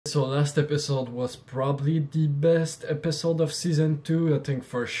So last episode was probably the best episode of season 2, I think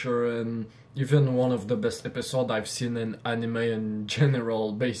for sure, and even one of the best episodes I've seen in anime in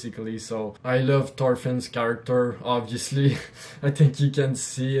general, basically. So I love Thorfinn's character, obviously. I think you can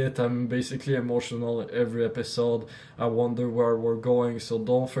see it. I'm basically emotional every episode. I wonder where we're going, so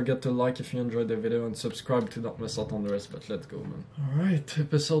don't forget to like if you enjoyed the video and subscribe to not miss out on the rest, but let's go, man. Alright,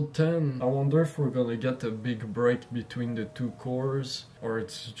 episode 10. I wonder if we're gonna get a big break between the two cores, or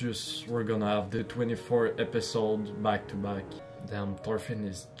it's just we're gonna have the 24 episodes back to back. Damn, Thorfinn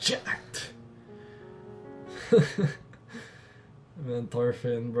is jacked! Man,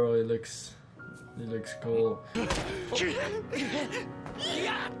 Thorfinn, bro, he looks cool.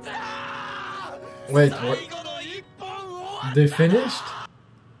 Wait, what? They finished?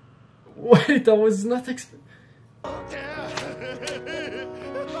 Wait, I was not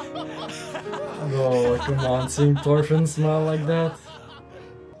No, come on, seeing Thorfinn smile like that?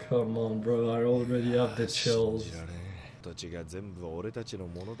 Come on, bro, I already have the chills.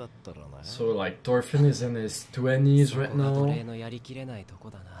 So, like, Thorfinn is in his 20s right now.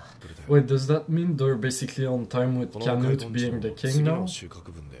 Wait, does that mean they're basically on time with Canute being the king now?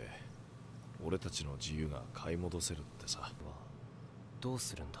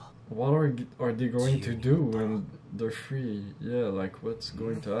 What are they going to do when they're free? Yeah, like, what's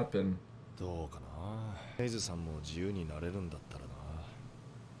going to happen?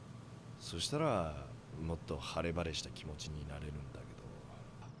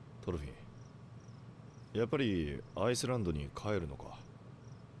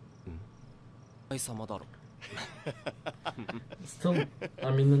 Still, I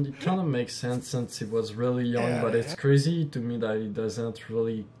mean, it kind of makes sense since he was really young, but it's crazy to me that he doesn't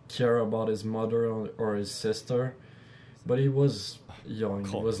really care about his mother or his sister. But he was young,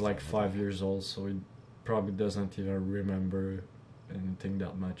 he was like 5 years old, so he probably doesn't even remember anything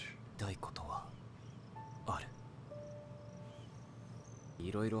that much.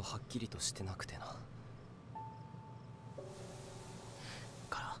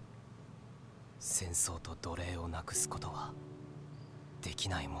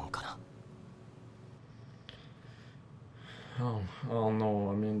 Oh no,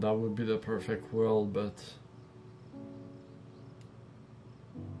 I mean that would be the perfect world, but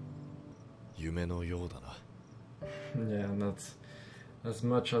yeah, and that's as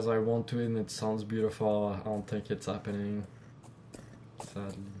much as I want to, and it sounds beautiful. I don't think it's happening,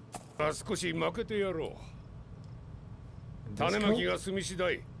 sadly. Let's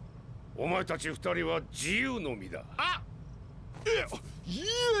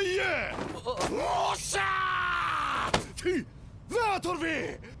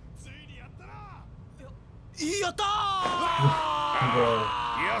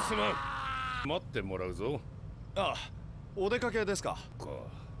go.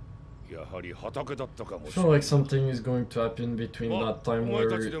 I feel like something is going to happen between that time where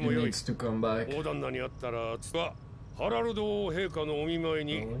he needs to come back.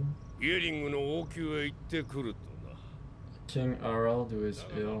 King Harald, who is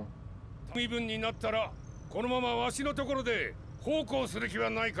ill.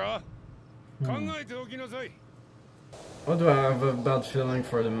 Why do I have a bad feeling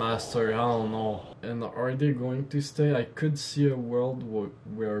for the master? I don't know. And are they going to stay? I could see a world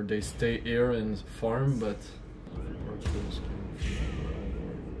where they stay here and farm, but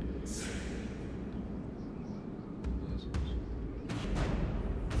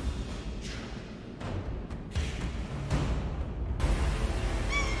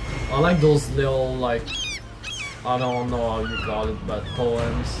I like those little, like, I don't know how you call it, but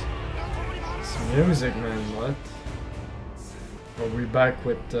poems. It's music, man, what? Are we back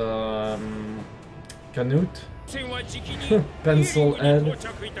with Canute? Pencil head.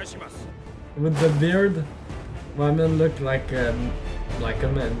 With the beard? My man looked like a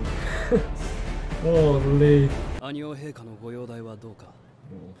man. Holy.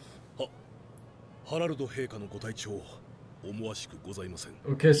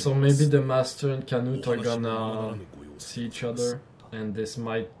 Okay, so maybe the master and Canute are gonna see each other, and this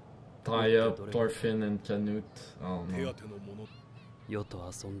might tie up Thorfinn and Canute. I don't know.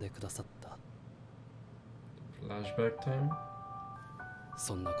 Flashback time?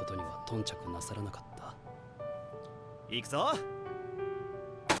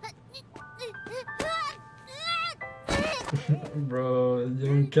 Bro,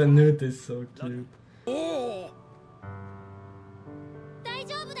 young Canute is so cute. Oh,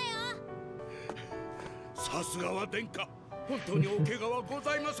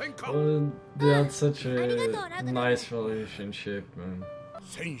 they had such a nice relationship, man.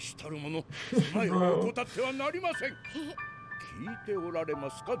 Bro. 聞いておられま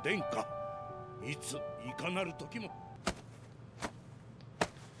すか、殿下。いついかなる時も。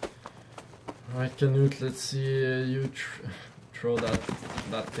 Alright, Canute, let's see you throw that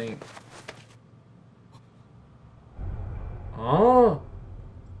thing. Oh!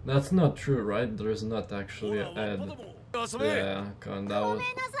 That's not true, right? There's not actually a head. Yeah, that was...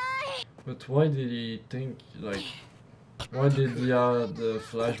 But why did he think, like... Why did he have the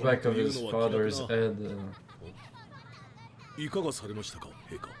flashback of his father's head? いかがされましたか、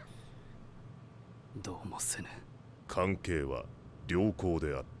陛下。どうもせぬ。関係は良好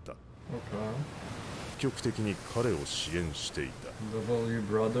であった。Okay. 積極的に彼を支援していた。W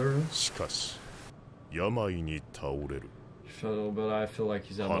brother? しかし、病に倒れる。Shadow, but I feel like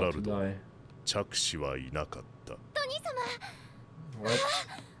he's about to die. 着手はいなかった。 What?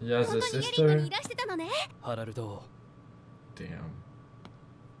 He has a sister? ハラルド。 Damn.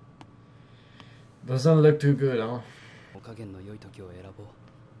 Doesn't look too good, huh? お加減の良い時を選ぼう。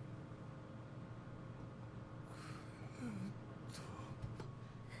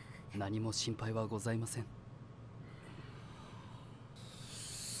何も心配はございません。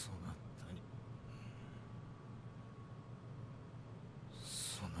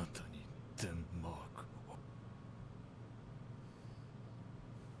そなたにデンマーク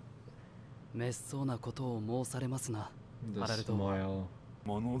の。滅相なことを申されますな。ハラルド。も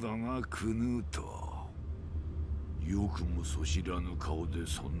のだがクヌート。よくもそ知らぬ顔で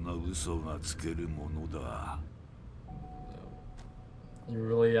そんな嘘がつけるものだ。 He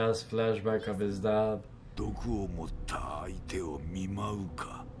really has flashback of his dad. 毒を持った相手を見舞う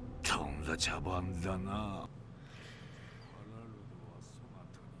か。とんだ茶番だな。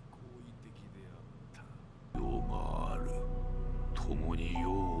用がある。共に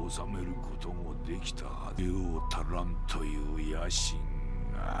世を治めることもできた。世を足らんという野心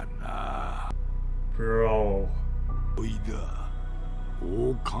がな。 Bro. おいだ。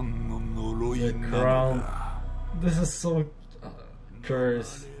王冠の呪い The な crown. のだ。 This is so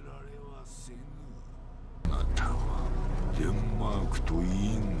cursed. あなたはデンマークとイ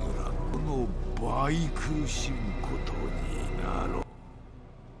ングランドの倍苦しむことになろう。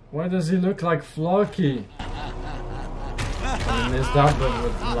 Why does he look like Flocky? I mean, is that but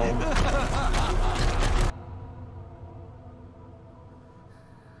with long?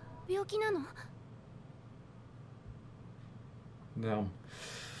 病気なの？ No.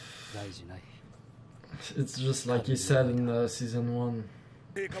 大事ない。 It's just like he said in season 1.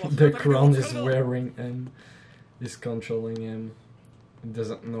 The crown is wearing him, is controlling him. He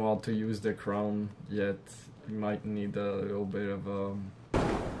doesn't know how to use the crown yet. He might need a little bit of I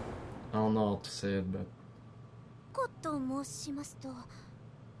don't know how to say it, but と申しますと。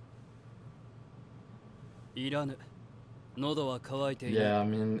いらぬ。喉は渇いている。 yeah, I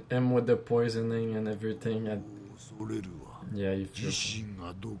mean him with the poisoning and everything. Yeah, you feel. 自身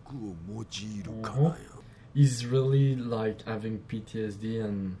が毒を用いるからよ。 He's really like having PTSD,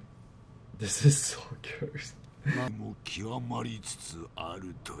 and this is so cursed. もう極まりつつあ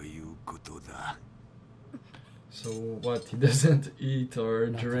るということだ。 So what? He doesn't eat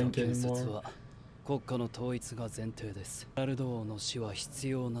or drink anymore. 国家の統一が前提です。ラルド王の死は必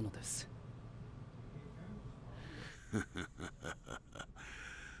要なのです。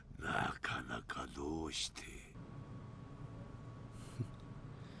なかなかどうして。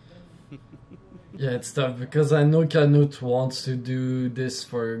 Yeah, it's tough because I know Canute wants to do this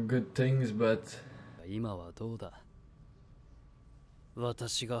for good things, but 今はどうだ。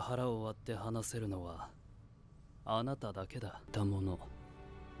私が腹を割って話せるのはあなただけだ。だもの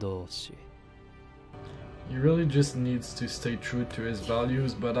同士。 he really just needs to stay true to his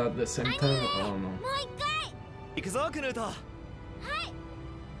values, but at the same time, I don't know. 行くぞクヌート。はい。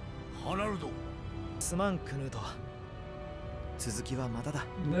ハラルド。すまんクヌート。続きはまだだ。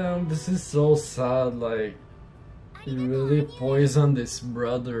 Damn, this is so sad. Like, he really poisoned his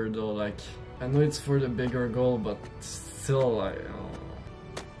brother, though. Like, I know it's for the bigger goal, but still, like, oh.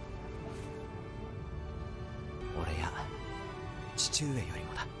 俺や父上より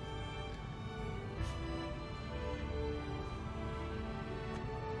もだ。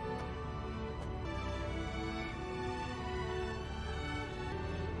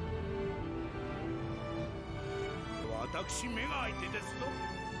私目が開いてですと。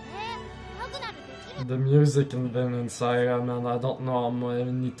ハグナルできる？ The music in Vinland Saga, man, I don't know how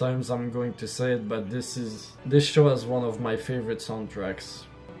many times I'm going to say it, but this show has one of my favorite soundtracks.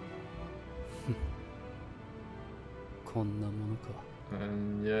 こんなものか。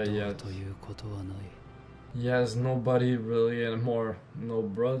 And yeah, ということはない。 he has nobody really anymore. No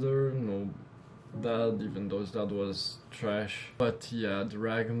brother, no dad, even though his dad was trash. But yeah, the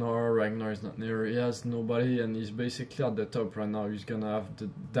Ragnar is not near, he has nobody, and he's basically at the top right now. He's gonna have the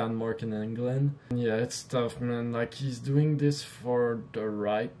Denmark and England. And yeah, it's tough, man. Like, he's doing this for the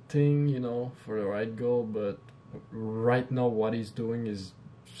right thing, you know, for the right goal, but right now what he's doing is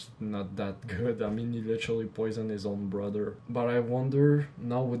not that good. I mean, he literally poisoned his own brother. But I wonder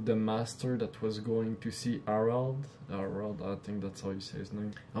now with the master that was going to see Harald, I think that's how you say his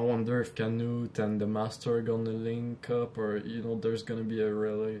name. I wonder if Canute and the master are gonna link up, or you know, there's gonna be a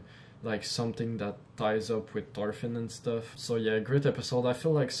really like something that ties up with Thorfinn and stuff. So yeah, great episode. I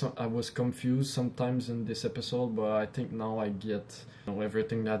feel like I was confused sometimes in this episode, but I think now I get, you know,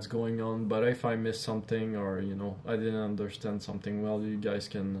 everything that's going on. But if I missed something, or you know, I didn't understand something well, you guys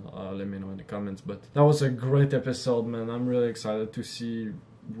can let me know in the comments. But that was a great episode, man. I'm really excited to see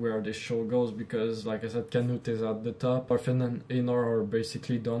where this show goes, because like I said, Canute is at the top. Thorfinn and Einar are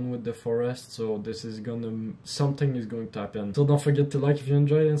basically done with the forest, so this is something is going to happen. So don't forget to like if you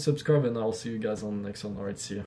enjoyed and subscribe, and I'll see you guys on the next one. Alright, see ya.